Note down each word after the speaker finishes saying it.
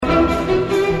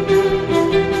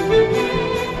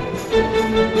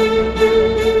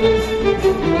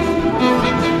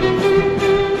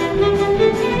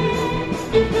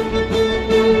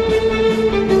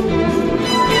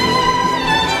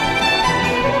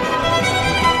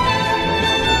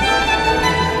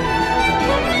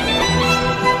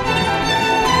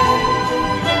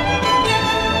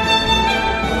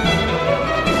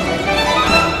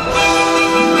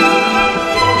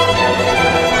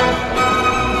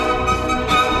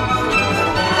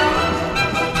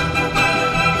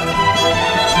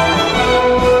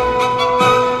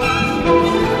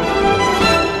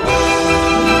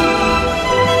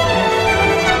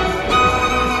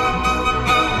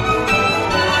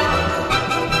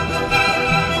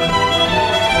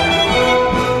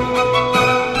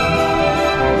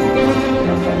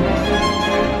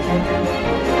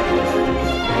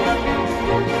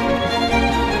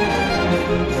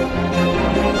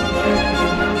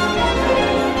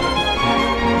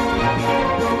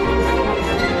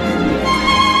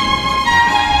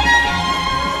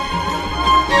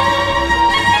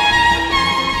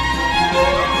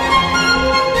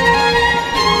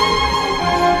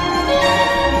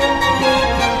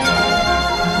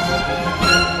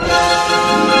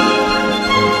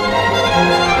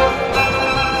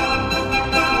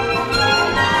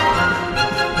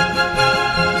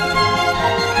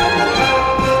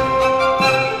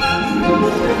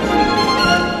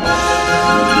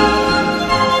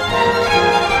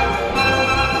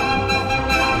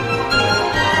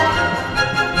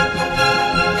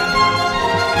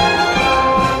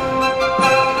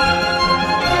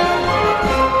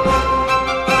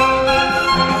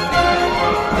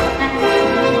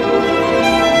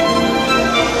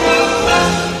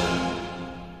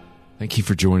you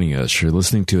for joining us. You're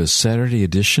listening to a Saturday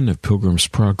edition of Pilgrim's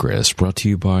Progress, brought to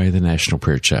you by the National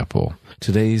Prayer Chapel.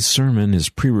 Today's sermon is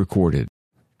pre-recorded.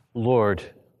 Lord,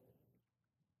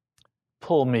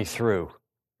 pull me through.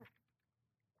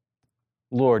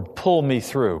 Lord, pull me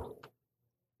through.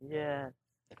 Yes.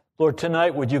 Lord,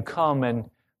 tonight would you come and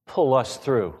pull us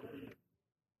through?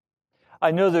 I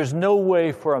know there's no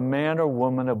way for a man or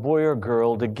woman, a boy or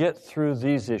girl, to get through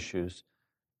these issues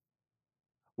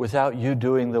without you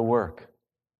doing the work.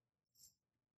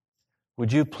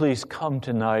 Would you please come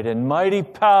tonight in mighty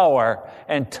power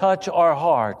and touch our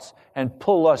hearts and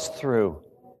pull us through?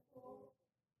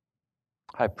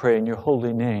 I pray in your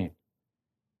holy name.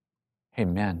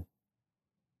 Amen.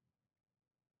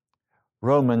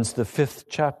 Romans, the 5th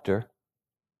chapter.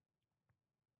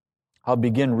 I'll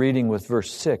begin reading with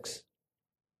verse 6.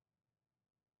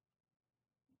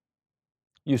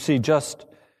 You see, just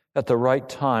at the right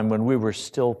time, when we were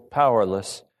still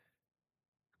powerless,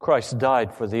 Christ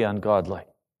died for the ungodly.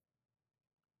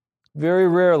 Very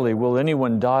rarely will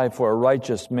anyone die for a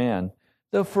righteous man,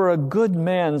 though for a good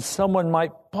man someone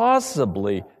might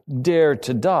possibly dare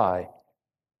to die.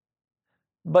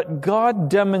 But God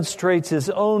demonstrates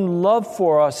His own love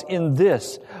for us in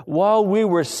this: while we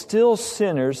were still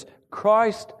sinners,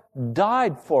 Christ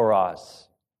died for us.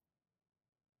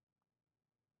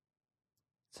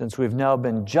 Since we've now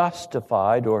been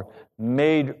justified or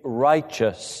made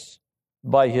righteous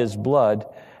by His blood,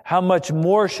 how much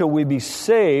more shall we be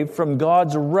saved from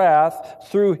God's wrath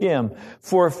through Him?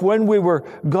 For if when we were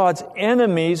God's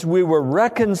enemies, we were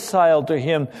reconciled to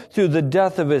Him through the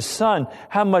death of His Son,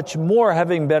 how much more,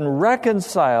 having been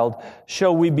reconciled,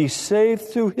 shall we be saved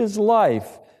through His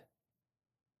life?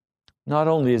 Not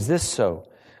only is this so,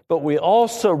 but we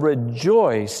also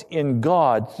rejoice in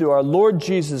God through our Lord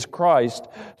Jesus Christ,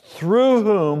 through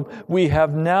whom we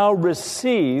have now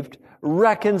received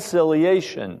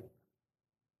reconciliation.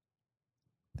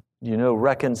 You know,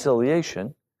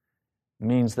 reconciliation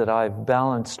means that I've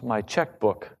balanced my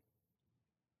checkbook.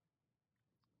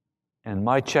 And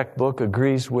my checkbook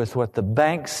agrees with what the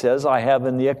bank says I have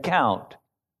in the account.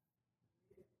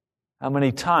 How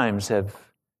many times have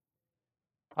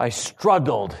I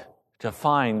struggled to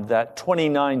find that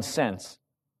 29 cents?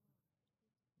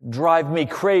 Drive me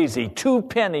crazy, 2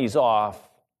 pennies off,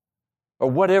 or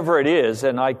whatever it is,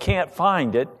 and I can't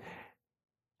find it.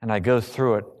 And I go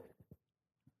through it.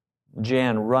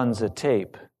 Jan runs a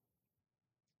tape.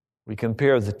 We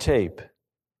compare the tape.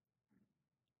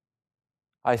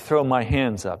 I throw my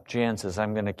hands up. Jan says,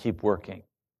 I'm going to keep working.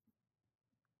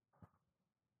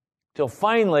 Till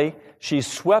finally, she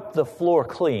swept the floor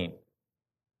clean.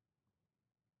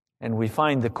 And we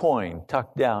find the coin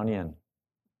tucked down in.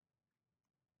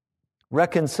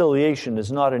 Reconciliation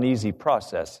is not an easy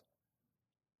process.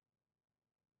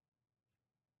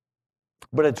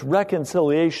 But it's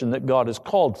reconciliation that God has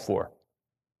called for.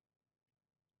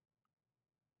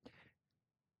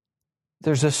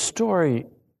 There's a story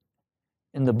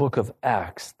in the book of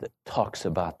Acts that talks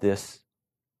about this.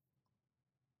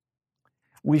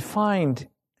 We find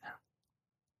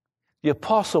the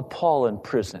Apostle Paul in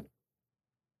prison.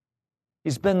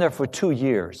 He's been there for 2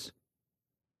 years.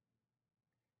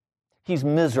 He's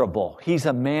miserable. He's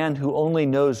a man who only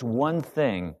knows one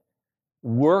thing: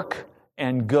 work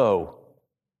and go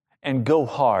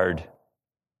hard.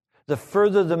 The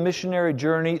further the missionary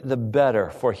journey, the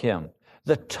better for him.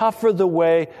 The tougher the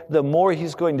way, the more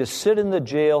he's going to sit in the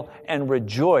jail and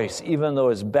rejoice, even though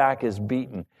his back is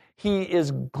beaten. He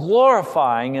is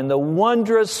glorifying in the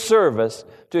wondrous service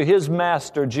to his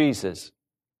master, Jesus.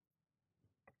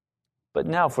 But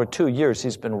now for 2 years,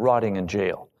 he's been rotting in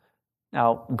jail.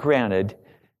 Now, granted,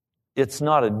 it's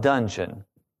not a dungeon.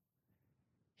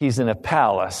 He's in a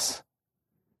palace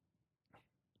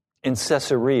in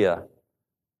Caesarea,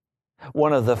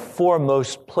 one of the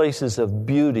foremost places of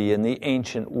beauty in the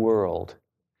ancient world.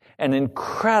 An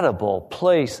incredible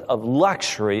place of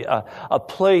luxury, a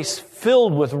place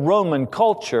filled with Roman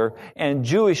culture and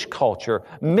Jewish culture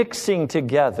mixing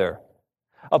together.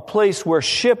 A place where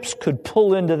ships could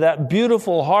pull into that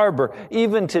beautiful harbor.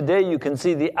 Even today you can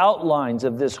see the outlines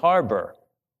of this harbor.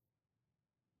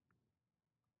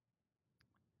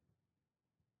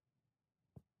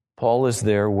 Paul is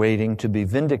there waiting to be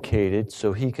vindicated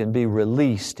so he can be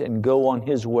released and go on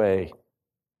his way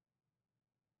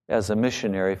as a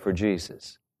missionary for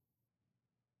Jesus.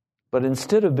 But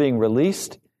instead of being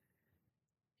released,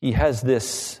 he has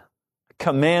this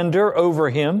commander over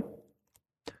him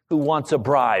who wants a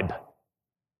bribe.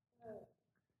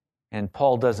 And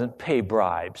Paul doesn't pay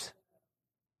bribes.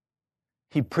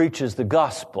 He preaches the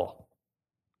gospel.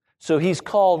 So he's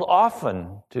called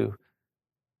often to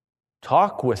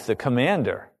talk with the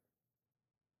commander.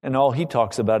 And all he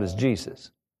talks about is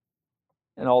Jesus.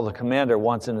 And all the commander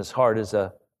wants in his heart is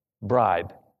a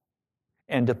bribe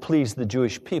and to please the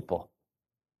Jewish people.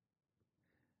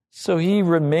 So he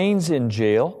remains in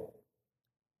jail.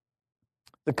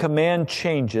 The command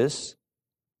changes.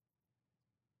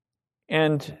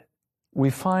 And we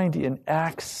find in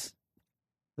Acts,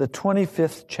 the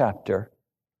 25th chapter,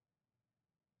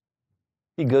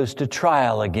 he goes to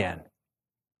trial again.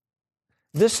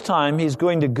 This time he's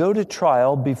going to go to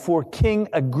trial before King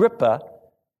Agrippa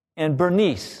and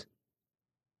Bernice.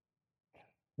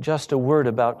 Just a word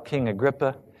about King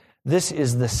Agrippa. This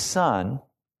is the son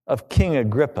of King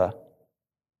Agrippa,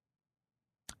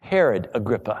 Herod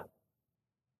Agrippa.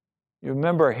 You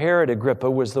remember Herod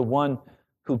Agrippa was the one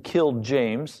who killed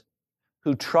James,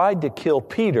 who tried to kill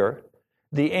Peter.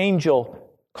 The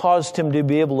angel caused him to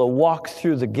be able to walk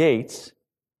through the gates.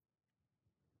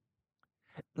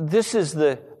 This is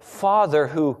the father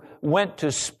who went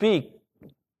to speak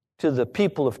to the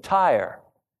people of Tyre.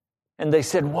 And they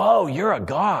said, "Whoa, you're a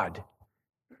god."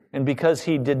 And because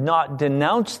he did not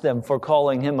denounce them for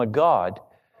calling him a god,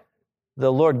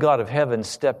 the Lord God of heaven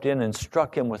stepped in and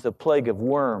struck him with a plague of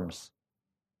worms.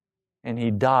 And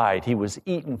he died. He was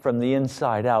eaten from the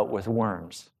inside out with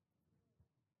worms.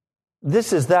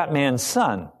 This is that man's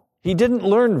son. He didn't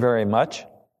learn very much.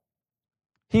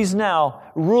 He's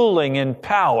now ruling in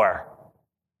power.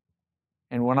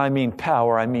 And when I mean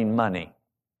power, I mean money.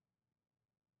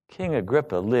 King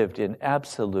Agrippa lived in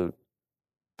absolute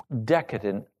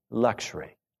decadent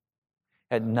luxury.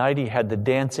 At night, he had the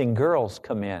dancing girls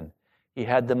come in. He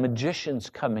had the magicians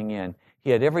coming in.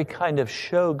 He had every kind of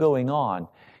show going on.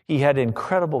 He had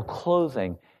incredible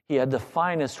clothing. He had the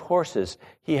finest horses.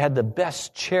 He had the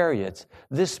best chariots.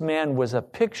 This man was a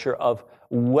picture of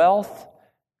wealth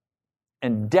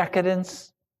and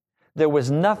decadence. There was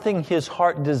nothing his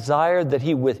heart desired that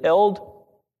he withheld.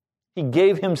 He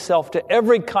gave himself to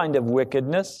every kind of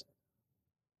wickedness.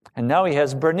 And now he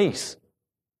has Bernice.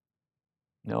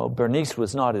 No, Bernice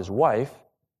was not his wife.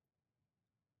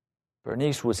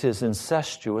 Bernice was his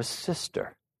incestuous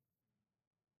sister.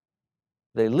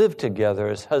 They lived together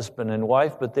as husband and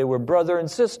wife, but they were brother and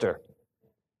sister.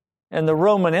 And the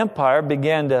Roman Empire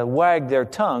began to wag their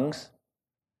tongues.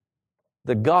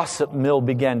 The gossip mill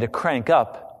began to crank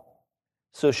up.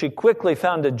 So she quickly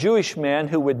found a Jewish man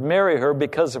who would marry her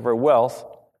because of her wealth.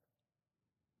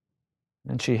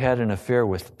 And she had an affair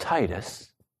with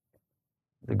Titus,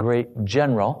 the great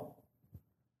general.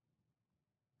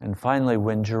 And finally,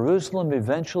 when Jerusalem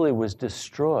eventually was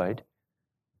destroyed,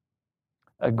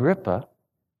 Agrippa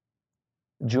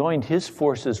joined his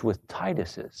forces with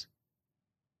Titus's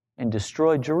and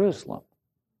destroyed Jerusalem.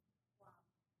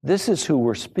 This is who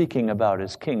we're speaking about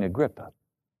as King Agrippa.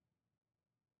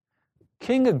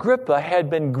 King Agrippa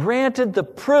had been granted the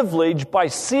privilege by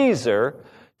Caesar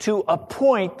to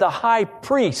appoint the high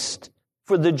priest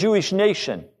for the Jewish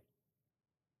nation.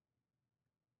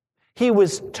 He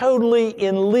was totally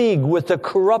in league with the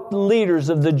corrupt leaders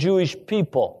of the Jewish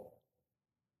people.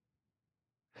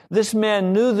 This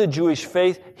man knew the Jewish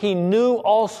faith. He knew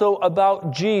also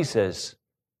about Jesus.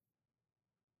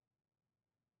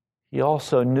 He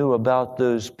also knew about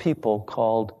those people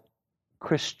called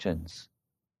Christians.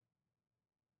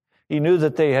 He knew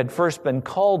that they had first been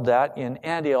called that in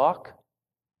Antioch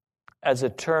as a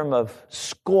term of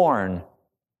scorn,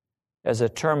 as a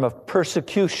term of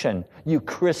persecution. You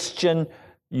Christian,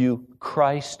 you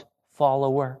Christ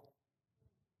follower.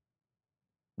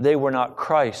 They were not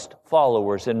Christ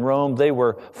followers in Rome. They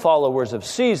were followers of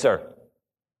Caesar.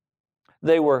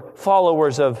 They were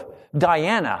followers of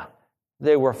Diana.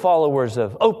 They were followers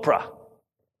of Oprah.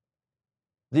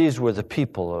 These were the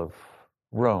people of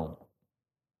Rome.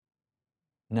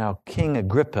 Now, King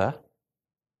Agrippa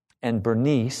and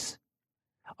Bernice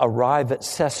arrive at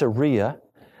Caesarea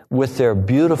with their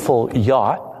beautiful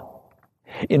yacht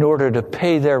in order to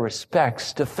pay their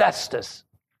respects to Festus.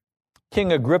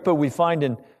 King Agrippa, we find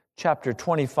in chapter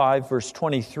 25, verse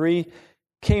 23,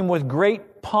 came with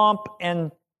great pomp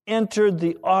and entered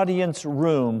the audience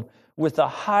room with the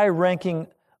high-ranking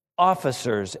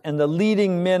officers and the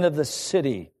leading men of the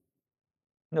city.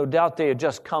 No doubt they had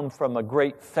just come from a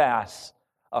great fast,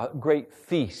 a great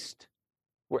feast,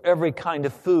 where every kind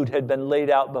of food had been laid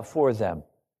out before them.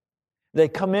 They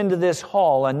come into this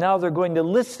hall, and now they're going to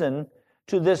listen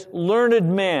to this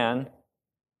learned man,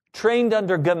 trained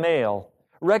under Gamaliel,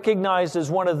 recognized as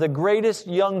one of the greatest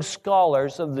young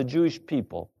scholars of the Jewish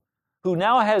people, who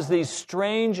now has these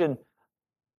strange and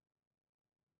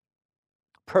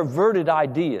perverted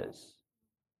ideas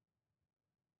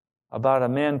about a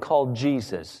man called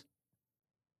Jesus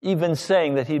even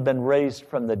saying that he'd been raised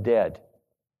from the dead.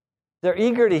 They're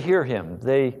eager to hear him.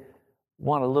 They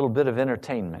want a little bit of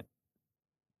entertainment.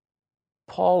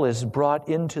 Paul is brought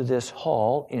into this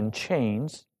hall in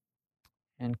chains,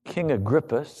 and King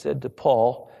Agrippa said to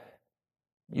Paul,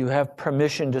 "You have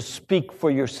permission to speak for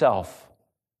yourself."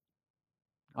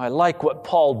 I like what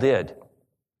Paul did.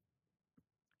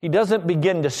 He doesn't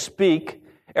begin to speak.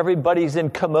 Everybody's in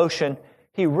commotion.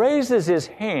 He raises his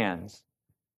hands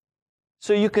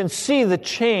so you can see the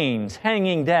chains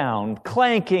hanging down,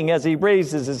 clanking as he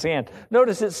raises his hand.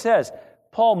 Notice it says,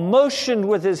 Paul motioned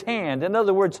with his hand. In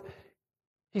other words,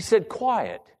 he said,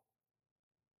 quiet,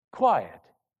 quiet.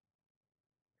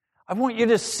 I want you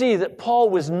to see that Paul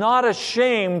was not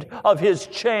ashamed of his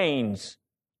chains.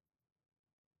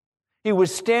 He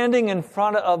was standing in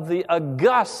front of the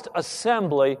august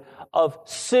assembly of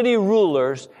city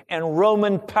rulers and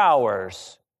Roman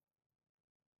powers.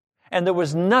 And there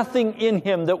was nothing in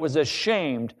him that was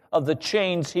ashamed of the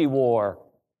chains he wore.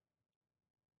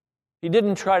 He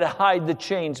didn't try to hide the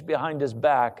chains behind his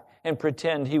back and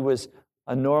pretend he was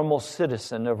a normal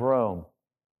citizen of Rome,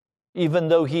 even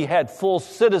though he had full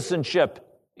citizenship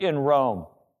in Rome.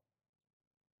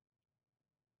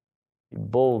 He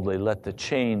boldly let the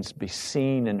chains be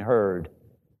seen and heard.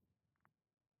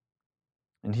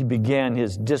 And he began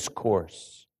his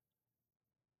discourse,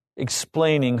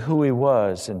 explaining who he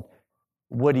was and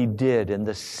what he did and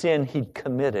the sin he'd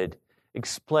committed,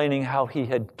 explaining how he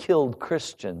had killed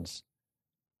Christians,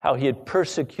 how he had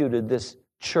persecuted this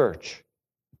church,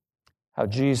 how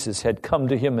Jesus had come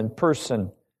to him in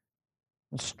person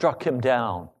and struck him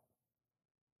down,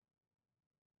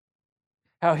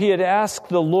 how he had asked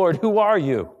the Lord, "Who are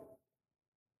you?"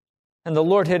 And the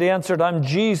Lord had answered, "I'm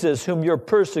Jesus whom you're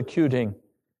persecuting.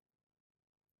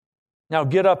 Now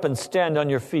get up and stand on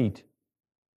your feet."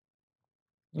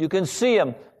 You can see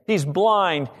him. He's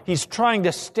blind. He's trying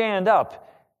to stand up.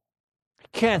 He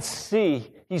can't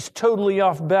see. He's totally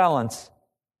off balance.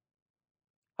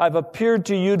 "I've appeared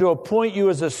to you to appoint you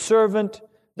as a servant,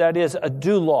 that is, a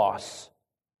doulos,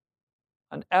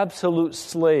 an absolute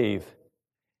slave,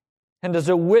 and as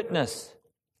a witness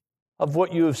of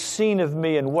what you have seen of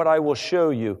me and what I will show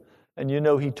you." And you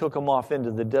know, he took him off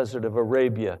into the desert of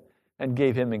Arabia and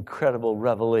gave him incredible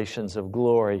revelations of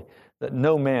glory that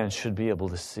no man should be able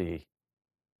to see.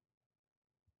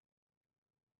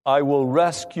 "I will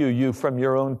rescue you from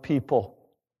your own people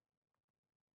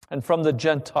and from the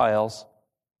Gentiles.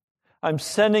 I'm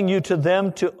sending you to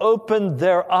them to open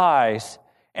their eyes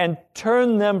and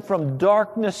turn them from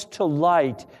darkness to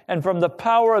light and from the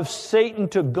power of Satan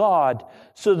to God,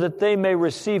 so that they may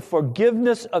receive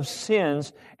forgiveness of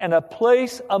sins and a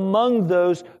place among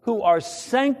those who are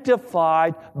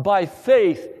sanctified by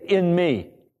faith in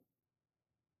me."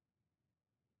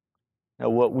 Now,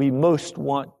 what we most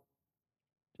want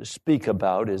to speak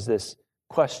about is this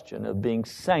question of being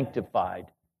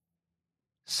sanctified.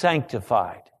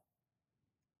 Sanctified.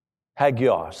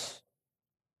 Hagios.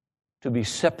 To be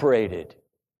separated.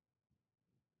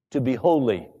 To be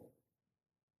holy.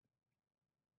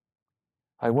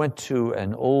 I went to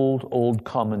an old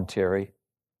commentary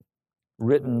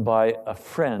written by a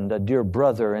friend, a dear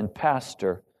brother and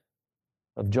pastor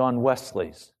of John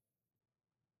Wesley's.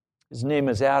 His name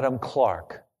is Adam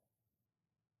Clarke.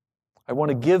 I want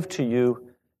to give to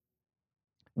you,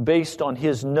 based on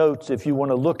his notes, if you want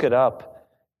to look it up,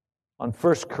 on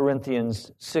 1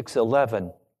 Corinthians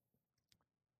 6:11.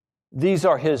 These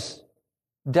are his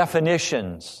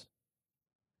definitions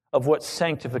of what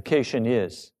sanctification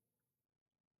is.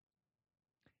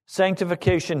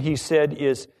 Sanctification, he said,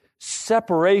 is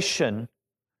separation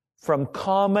from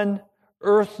common,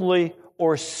 earthly,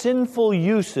 or sinful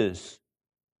uses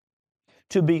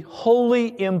to be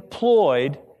wholly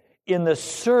employed in the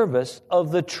service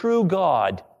of the true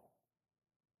God.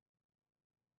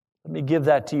 Let me give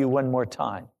that to you one more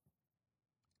time.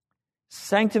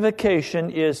 Sanctification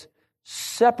is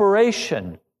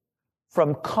separation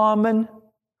from common,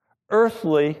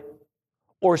 earthly,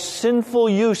 or sinful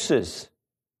uses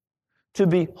to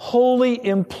be wholly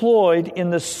employed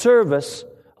in the service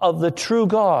of the true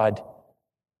God.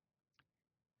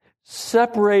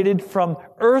 Separated from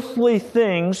earthly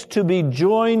things to be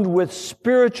joined with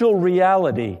spiritual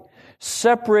reality.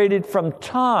 Separated from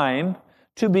time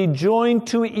to be joined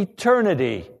to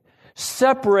eternity.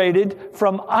 Separated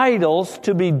from idols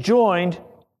to be joined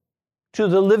to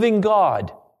the living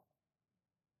God.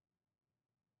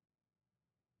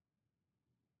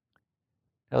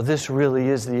 Now, this really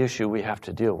is the issue we have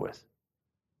to deal with.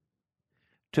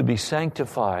 To be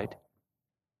sanctified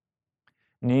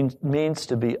means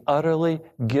to be utterly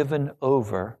given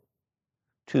over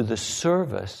to the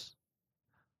service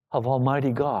of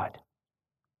Almighty God.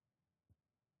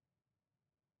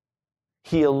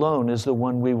 He alone is the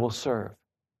one we will serve.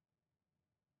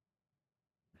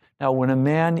 Now, when a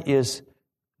man is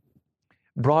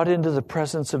brought into the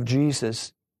presence of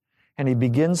Jesus and he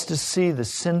begins to see the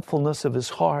sinfulness of his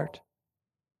heart,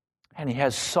 and he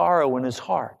has sorrow in his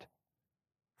heart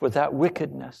for that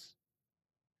wickedness,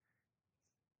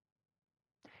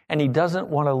 and he doesn't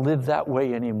want to live that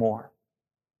way anymore.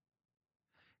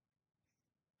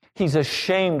 He's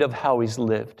ashamed of how he's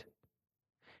lived.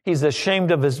 He's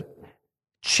ashamed of his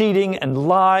cheating and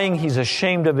lying. He's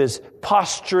ashamed of his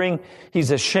posturing.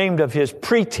 He's ashamed of his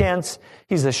pretense.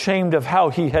 He's ashamed of how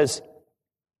he has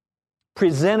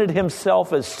presented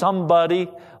himself as somebody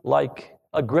like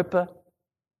Agrippa.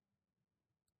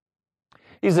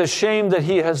 He's ashamed that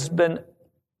he has been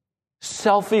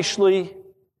selfishly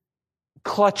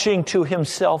clutching to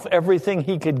himself everything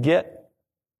he could get.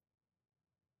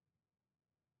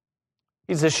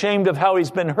 He's ashamed of how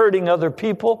he's been hurting other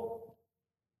people.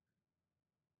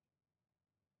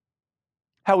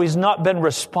 How he's not been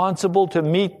responsible to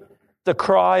meet the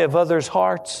cry of others'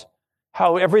 hearts.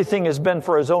 How everything has been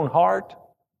for his own heart.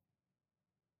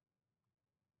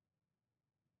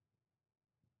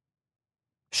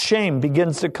 Shame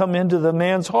begins to come into the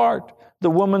man's heart, the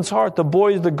woman's heart, the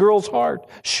boy, the girl's heart.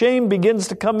 Shame begins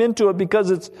to come into it because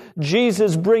it's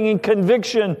Jesus bringing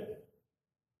conviction.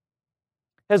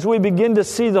 As we begin to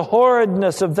see the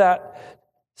horridness of that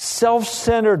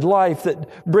self-centered life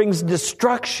that brings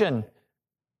destruction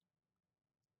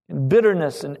and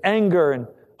bitterness and anger and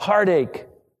heartache,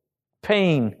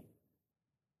 pain.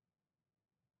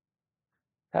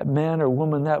 That man or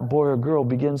woman, that boy or girl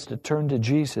begins to turn to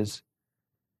Jesus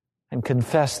and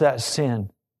confess that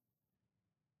sin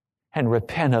and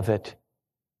repent of it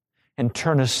and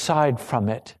turn aside from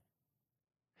it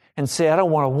and say, I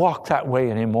don't want to walk that way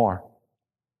anymore.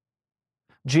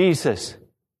 Jesus,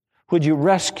 would you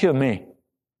rescue me?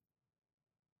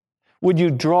 Would you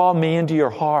draw me into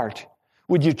your heart?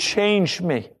 Would you change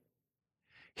me?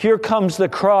 Here comes the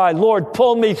cry, Lord,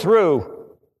 pull me through.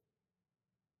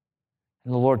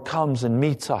 And the Lord comes and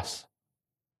meets us,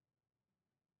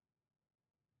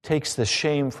 takes the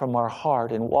shame from our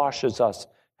heart and washes us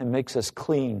and makes us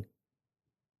clean,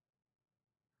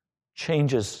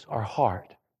 changes our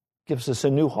heart, gives us a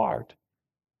new heart.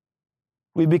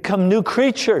 We become new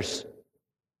creatures.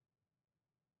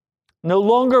 No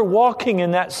longer walking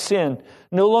in that sin.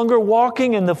 No longer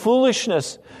walking in the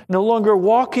foolishness. No longer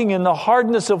walking in the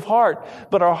hardness of heart.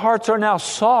 But our hearts are now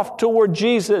soft toward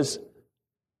Jesus.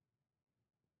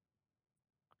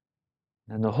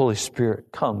 And the Holy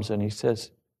Spirit comes and He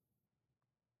says,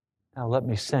 now let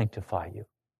me sanctify you.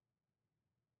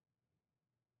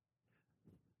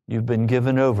 You've been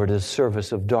given over to the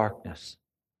service of darkness.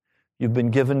 You've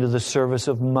been given to the service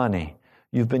of money.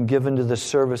 You've been given to the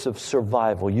service of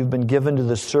survival. You've been given to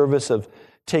the service of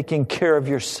taking care of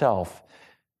yourself.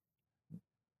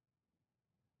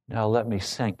 Now let me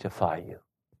sanctify you.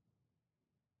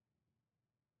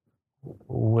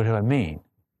 What do I mean?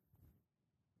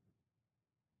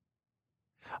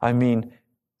 I mean,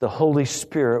 the Holy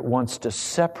Spirit wants to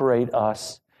separate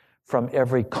us from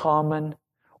every common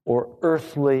or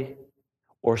earthly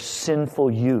or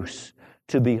sinful use,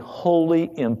 to be wholly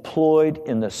employed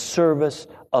in the service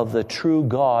of the true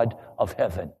God of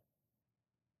heaven.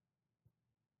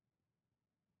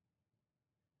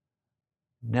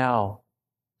 Now,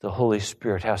 the Holy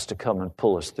Spirit has to come and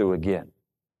pull us through again.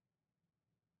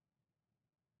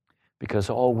 Because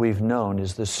all we've known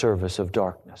is the service of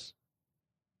darkness.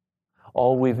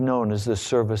 All we've known is the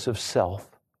service of self.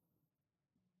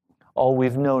 All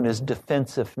we've known is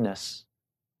defensiveness.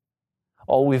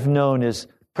 All we've known is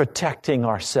protecting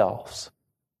ourselves.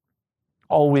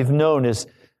 All we've known is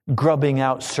grubbing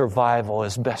out survival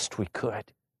as best we could.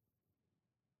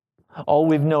 All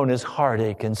we've known is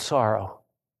heartache and sorrow.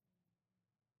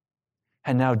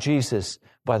 And now Jesus,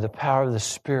 by the power of the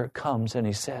Spirit, comes and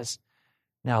He says,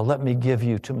 now let me give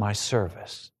you to my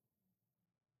service.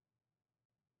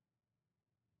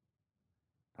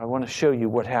 I want to show you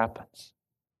what happens.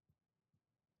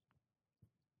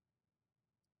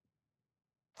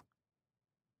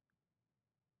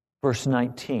 Verse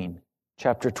 19,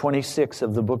 chapter 26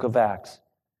 of the book of Acts.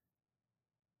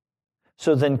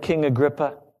 So then, King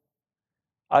Agrippa,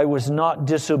 I was not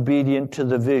disobedient to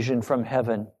the vision from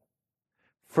heaven.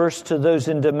 First to those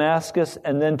in Damascus,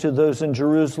 and then to those in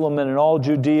Jerusalem and in all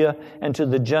Judea, and to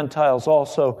the Gentiles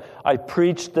also. I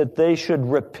preached that they should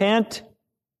repent.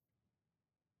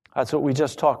 That's what we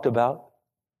just talked about.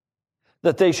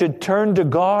 That they should turn to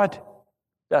God.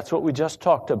 That's what we just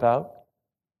talked about.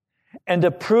 and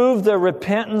to prove their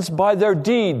repentance by their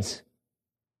deeds.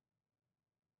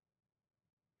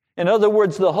 In other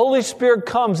words, the Holy Spirit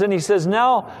comes and He says,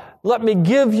 now let me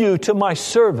give you to my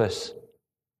service.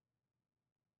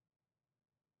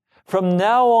 From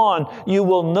now on, you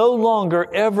will no longer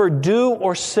ever do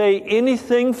or say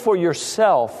anything for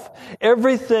yourself.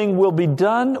 Everything will be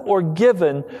done or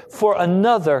given for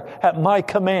another at my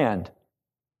command.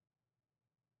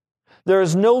 There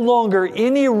is no longer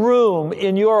any room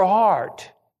in your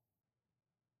heart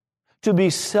to be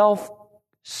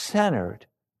self-centered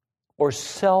or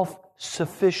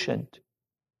self-sufficient.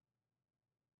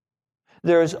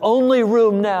 There is only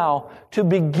room now to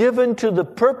be given to the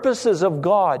purposes of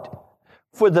God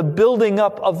for the building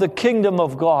up of the kingdom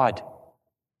of God.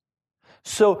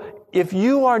 So if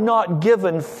you are not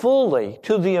given fully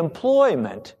to the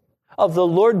employment of the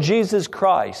Lord Jesus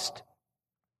Christ,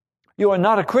 you are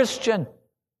not a Christian.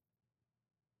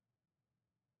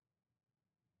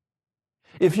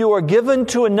 If you are given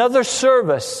to another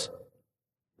service,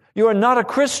 you are not a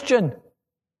Christian.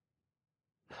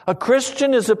 A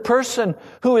Christian is a person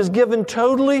who is given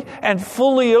totally and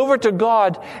fully over to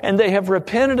God, and they have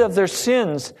repented of their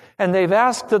sins, and they've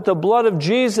asked that the blood of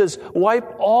Jesus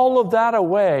wipe all of that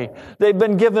away. They've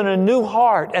been given a new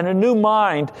heart and a new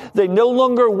mind. They no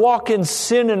longer walk in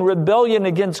sin and rebellion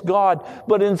against God,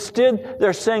 but instead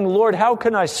they're saying, Lord, how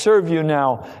can I serve you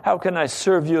now? How can I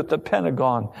serve you at the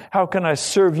Pentagon? How can I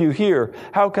serve you here?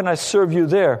 How can I serve you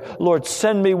there? Lord,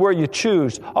 send me where you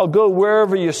choose. I'll go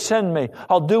wherever you send me.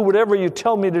 I'll do whatever you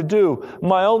tell me to do.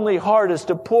 My only heart is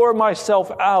to pour myself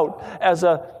out as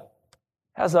a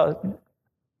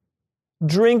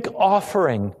drink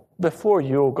offering before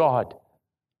you, O God.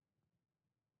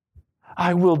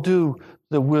 I will do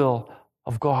the will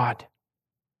of God.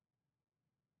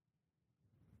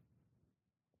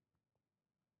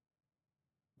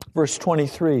 Verse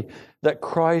 23, that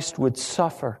Christ would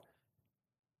suffer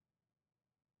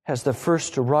as the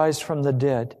first to rise from the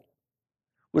dead,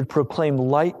 would proclaim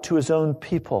light to His own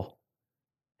people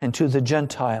and to the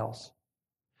Gentiles.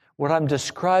 What I'm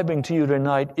describing to you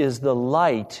tonight is the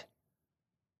light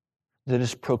that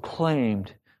is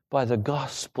proclaimed by the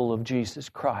gospel of Jesus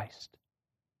Christ.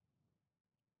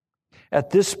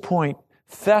 At this point,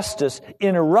 Festus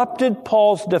interrupted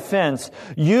Paul's defense.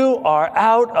 You are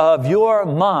out of your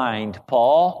mind,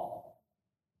 Paul.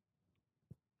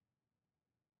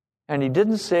 And he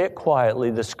didn't say it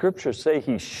quietly. The scriptures say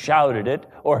he shouted it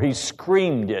or he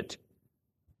screamed it.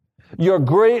 Your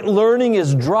great learning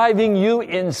is driving you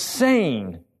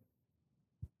insane.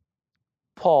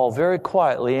 Paul very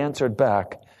quietly answered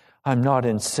back, I'm not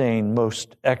insane,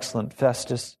 most excellent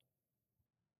Festus.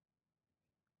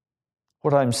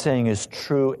 What I'm saying is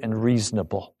true and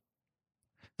reasonable.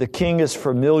 The king is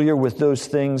familiar with those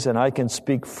things, and I can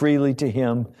speak freely to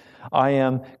him. I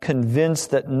am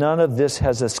convinced that none of this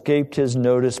has escaped his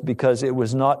notice because it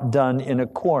was not done in a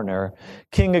corner.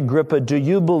 King Agrippa, do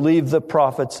you believe the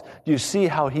prophets? Do you see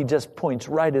how he just points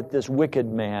right at this wicked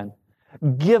man?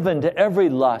 Given to every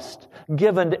lust,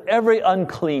 given to every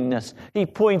uncleanness. He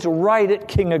points right at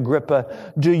King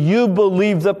Agrippa. Do you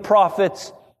believe the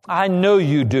prophets? I know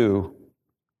you do.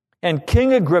 And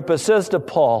King Agrippa says to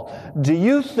Paul, do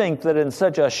you think that in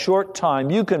such a short time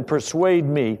you can persuade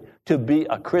me to be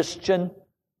a Christian?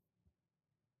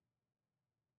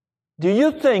 Do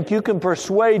you think you can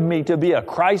persuade me to be a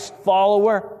Christ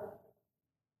follower?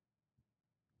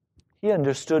 He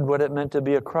understood what it meant to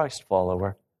be a Christ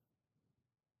follower.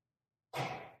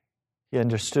 He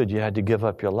understood you had to give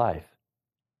up your life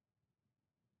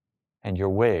and your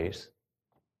ways.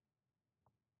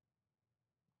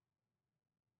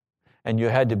 And you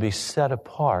had to be set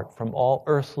apart from all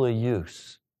earthly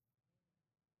use.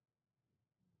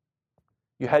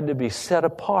 You had to be set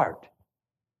apart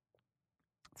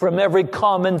from every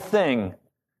common thing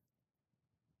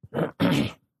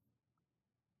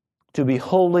to be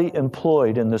wholly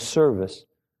employed in the service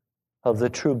of the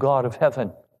true God of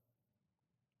heaven.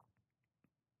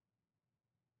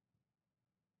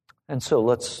 And so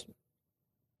let's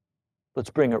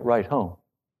bring it right home.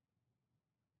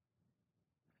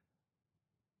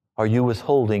 Are you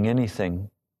withholding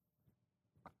anything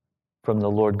from the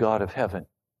Lord God of heaven?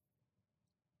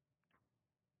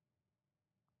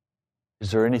 Is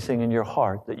there anything in your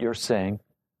heart that you're saying,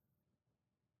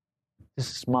 this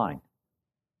is mine?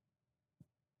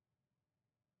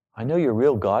 I know you're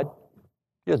real, God.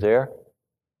 You're there.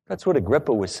 That's what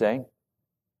Agrippa was saying.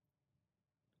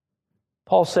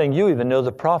 Paul's saying, you even know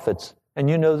the prophets, and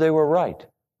you know they were right.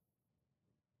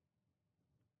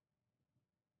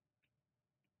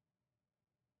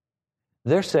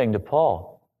 They're saying to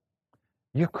Paul,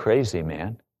 you're crazy,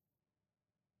 man.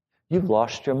 you've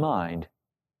lost your mind.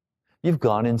 You've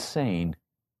gone insane.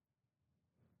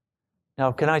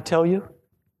 Now, can I tell you?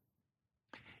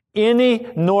 Any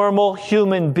normal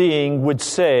human being would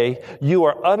say, you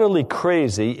are utterly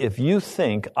crazy if you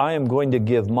think I am going to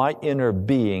give my inner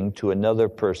being to another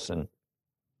person.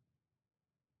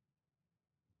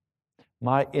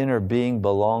 My inner being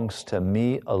belongs to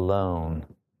me alone.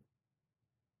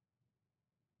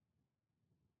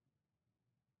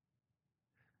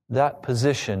 That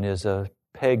position is a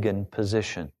pagan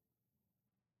position.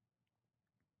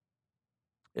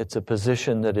 It's a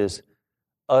position that is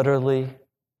utterly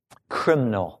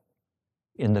criminal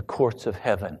in the courts of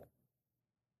heaven.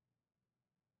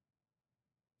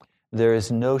 There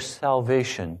is no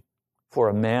salvation for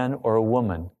a man or a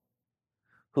woman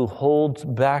who holds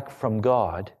back from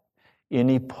God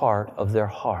any part of their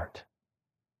heart.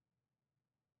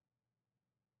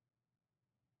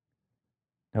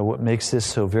 Now, what makes this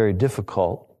so very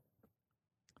difficult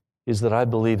is that I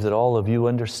believe that all of you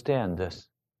understand this.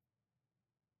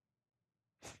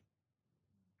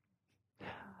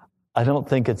 I don't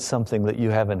think it's something that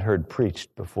you haven't heard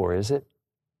preached before, is it?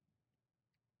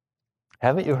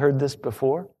 Haven't you heard this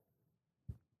before?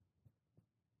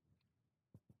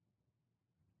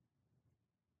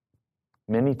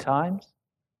 Many times?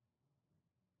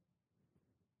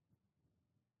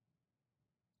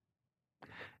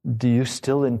 Do you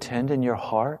still intend in your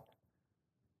heart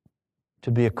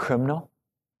to be a criminal?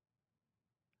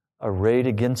 Arrayed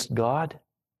against God?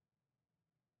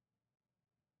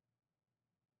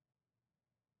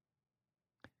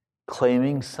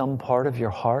 Claiming some part of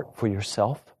your heart for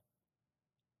yourself?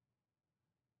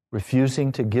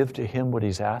 Refusing to give to Him what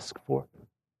He's asked for?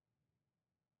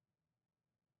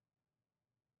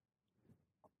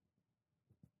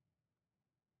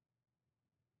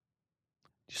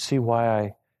 Do you see why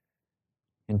I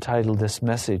entitled this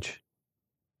message,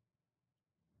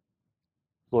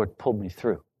 Lord, pull me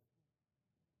through?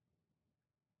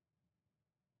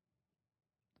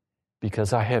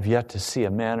 Because I have yet to see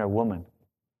a man or woman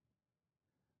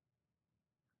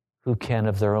who can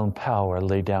of their own power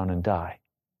lay down and die.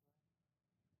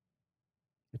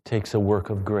 It takes a work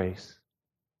of grace.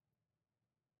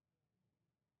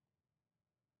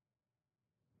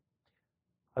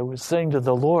 I was saying to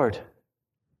the Lord,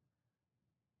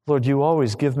 Lord, you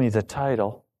always give me the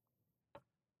title.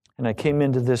 And I came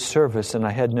into this service and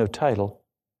I had no title.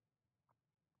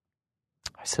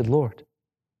 I said, Lord,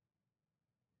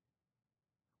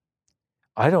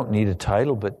 I don't need a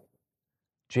title, but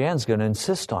Jan's going to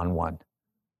insist on one.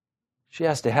 She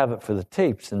has to have it for the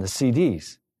tapes and the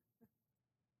CDs.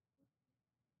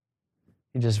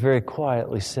 He just very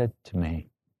quietly said to me,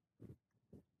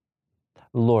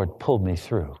 Lord, pull me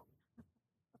through.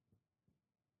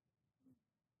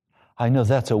 I know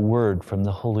that's a word from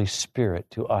the Holy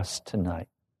Spirit to us tonight.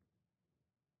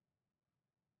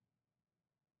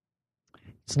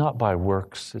 It's not by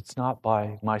works. It's not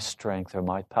by my strength or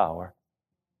my power.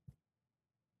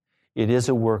 It is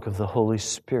a work of the Holy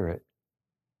Spirit.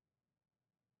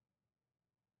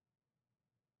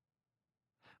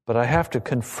 But I have to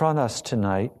confront us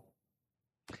tonight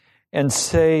and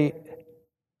say,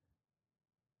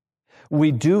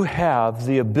 we do have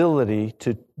the ability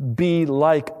to be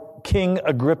like King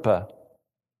Agrippa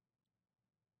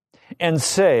and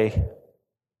say,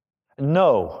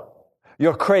 no,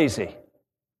 you're crazy.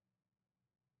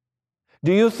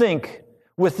 Do you think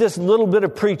with this little bit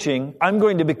of preaching, I'm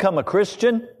going to become a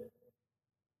Christian?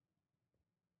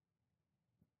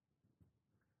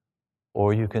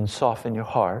 Or you can soften your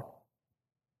heart.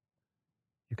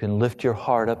 You can lift your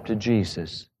heart up to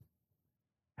Jesus.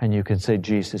 And you can say,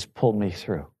 Jesus, pull me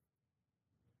through.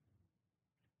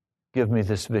 Give me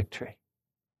this victory.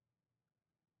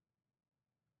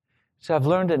 So I've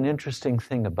learned an interesting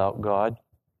thing about God.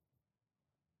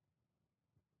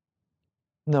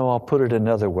 No, I'll put it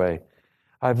another way.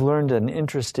 I've learned an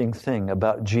interesting thing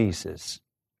about Jesus.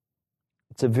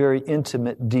 It's a very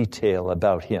intimate detail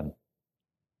about Him.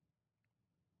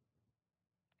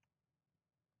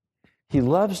 He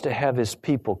loves to have His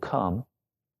people come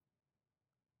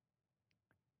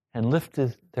and lift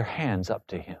their hands up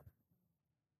to Him.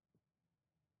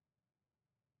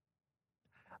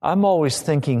 I'm always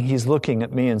thinking He's looking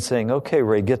at me and saying, okay,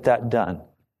 Ray, get that done.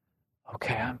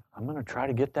 Okay, I'm going to try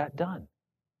to get that done.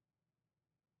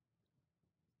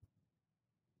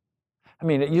 I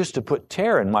mean, it used to put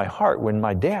terror in my heart when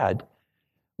my dad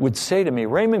would say to me,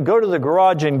 Raymond, go to the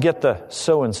garage and get the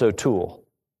so-and-so tool.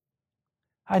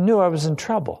 I knew I was in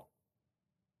trouble.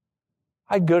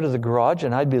 I'd go to the garage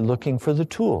and I'd be looking for the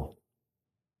tool.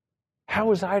 How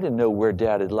was I to know where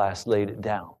Dad had last laid it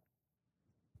down?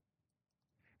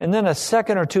 And then a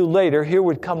second or two later, here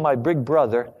would come my big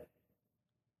brother.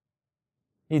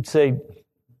 He'd say,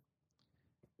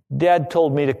 Dad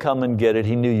told me to come and get it.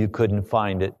 He knew you couldn't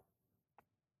find it.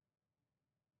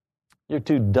 You're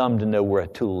too dumb to know where a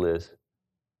tool is.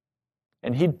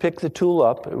 And he'd pick the tool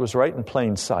up. It was right in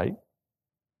plain sight.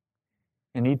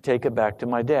 And he'd take it back to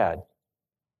my dad.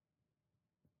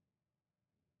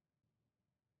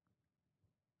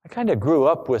 I kind of grew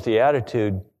up with the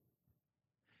attitude,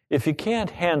 if you can't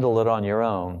handle it on your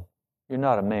own, you're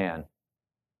not a man.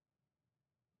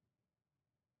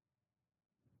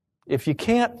 If you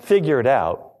can't figure it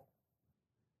out,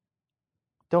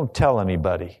 don't tell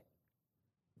anybody.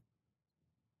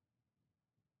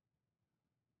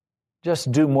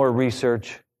 Just do more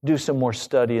research, do some more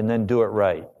study, and then do it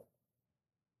right.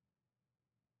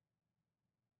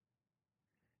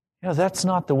 You know, that's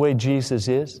not the way Jesus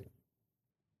is.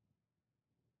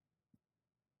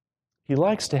 He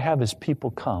likes to have his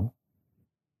people come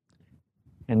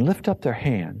and lift up their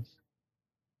hands.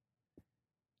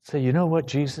 Say, you know what,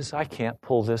 Jesus, I can't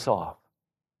pull this off.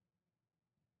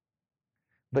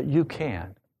 But you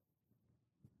can.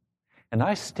 And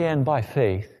I stand by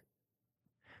faith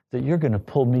that you're going to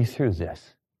pull me through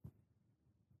this.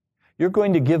 You're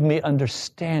going to give me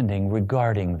understanding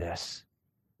regarding this.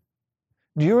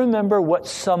 Do you remember what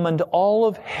summoned all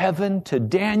of heaven to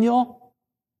Daniel?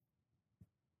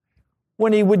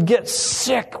 When he would get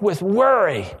sick with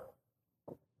worry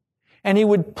and he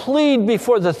would plead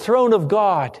before the throne of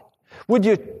God, would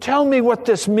you tell me what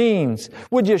this means?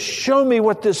 Would you show me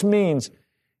what this means?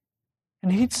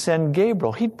 And he'd send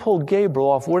Gabriel. He'd pull Gabriel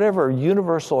off whatever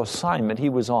universal assignment he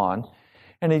was on,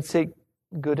 and he'd say,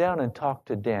 go down and talk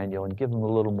to Daniel and give him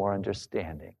a little more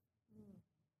understanding.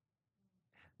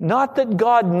 Not that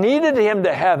God needed him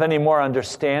to have any more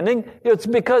understanding. It's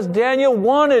because Daniel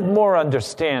wanted more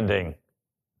understanding.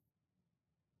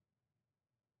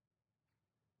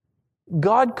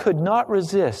 God could not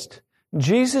resist.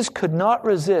 Jesus could not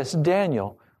resist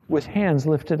Daniel with hands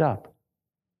lifted up.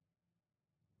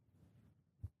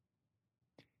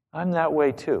 I'm that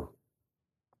way too.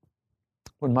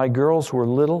 When my girls were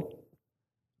little,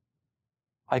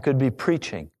 I could be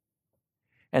preaching,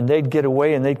 and they'd get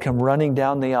away and they'd come running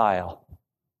down the aisle.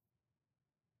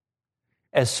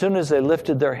 As soon as they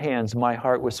lifted their hands, my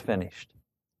heart was finished.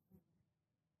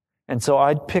 And so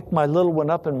I'd pick my little one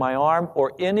up in my arm,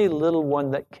 or any little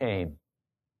one that came,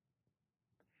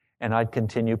 and I'd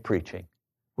continue preaching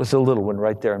with the little one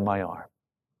right there in my arm.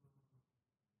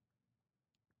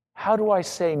 How do I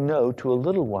say no to a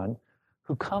little one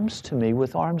who comes to me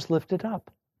with arms lifted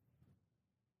up?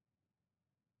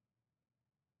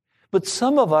 But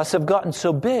some of us have gotten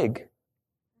so big,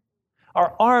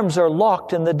 our arms are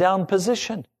locked in the down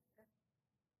position.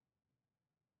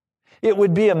 It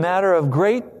would be a matter of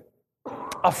great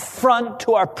affront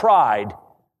to our pride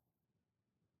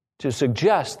to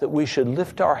suggest that we should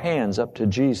lift our hands up to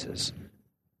Jesus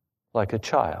like a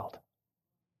child.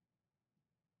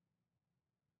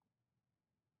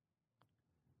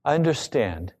 I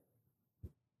understand.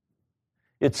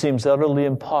 It seems utterly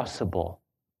impossible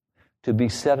to be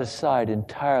set aside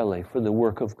entirely for the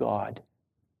work of God.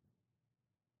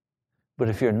 But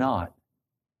if you're not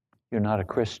a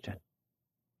Christian.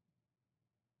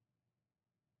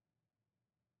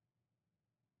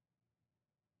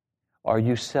 Are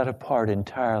you set apart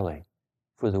entirely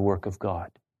for the work of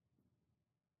God?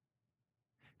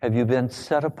 Have you been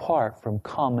set apart from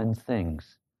common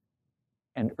things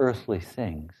and earthly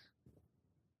things?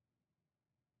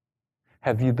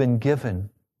 Have you been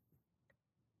given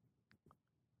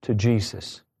to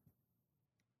Jesus?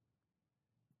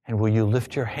 And will you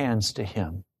lift your hands to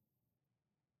Him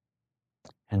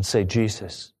and say,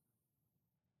 Jesus,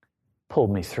 pull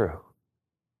me through.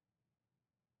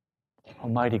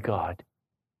 Almighty God,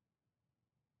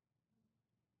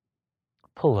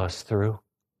 pull us through.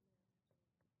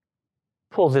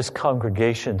 Pull this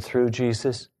congregation through,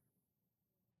 Jesus.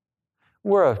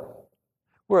 We're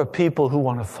a people who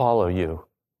want to follow you,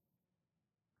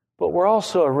 but we're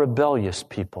also a rebellious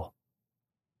people,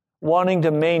 wanting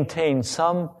to maintain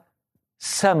some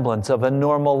semblance of a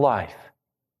normal life,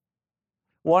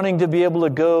 wanting to be able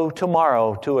to go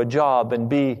tomorrow to a job and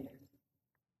be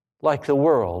like the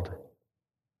world.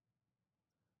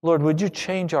 Lord, would you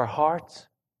change our hearts?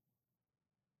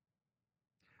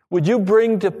 Would you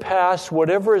bring to pass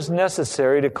whatever is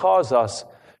necessary to cause us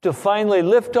to finally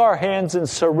lift our hands and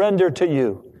surrender to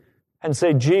you and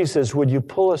say, Jesus, would you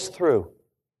pull us through?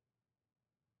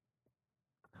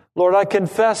 Lord, I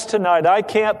confess tonight I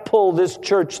can't pull this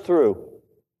church through.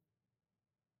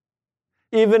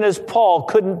 Even as Paul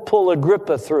couldn't pull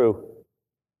Agrippa through.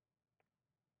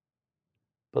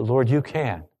 But Lord, you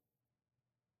can.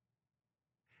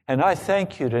 And I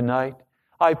thank you tonight.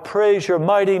 I praise your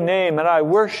mighty name and I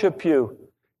worship you,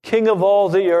 King of all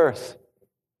the earth.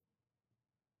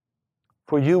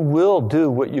 For you will do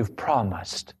what you've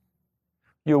promised.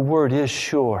 Your word is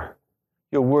sure.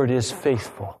 Your word is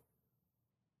faithful.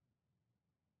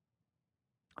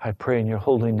 I pray in your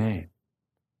holy name.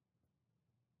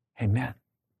 Amen.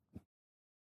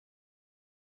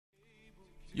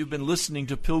 You've been listening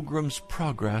to Pilgrim's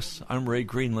Progress. I'm Ray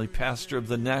Greenley, pastor of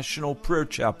the National Prayer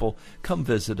Chapel. Come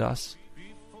visit us.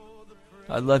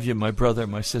 I love you, my brother,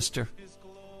 my sister.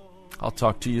 I'll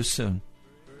talk to you soon.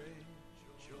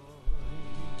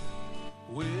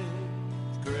 With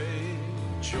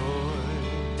great joy,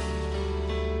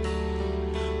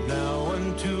 now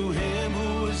unto him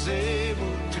who is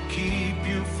able to keep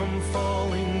you from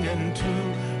falling and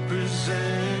to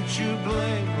present you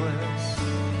blameless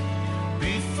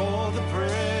before the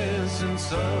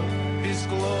presence of his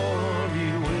glory.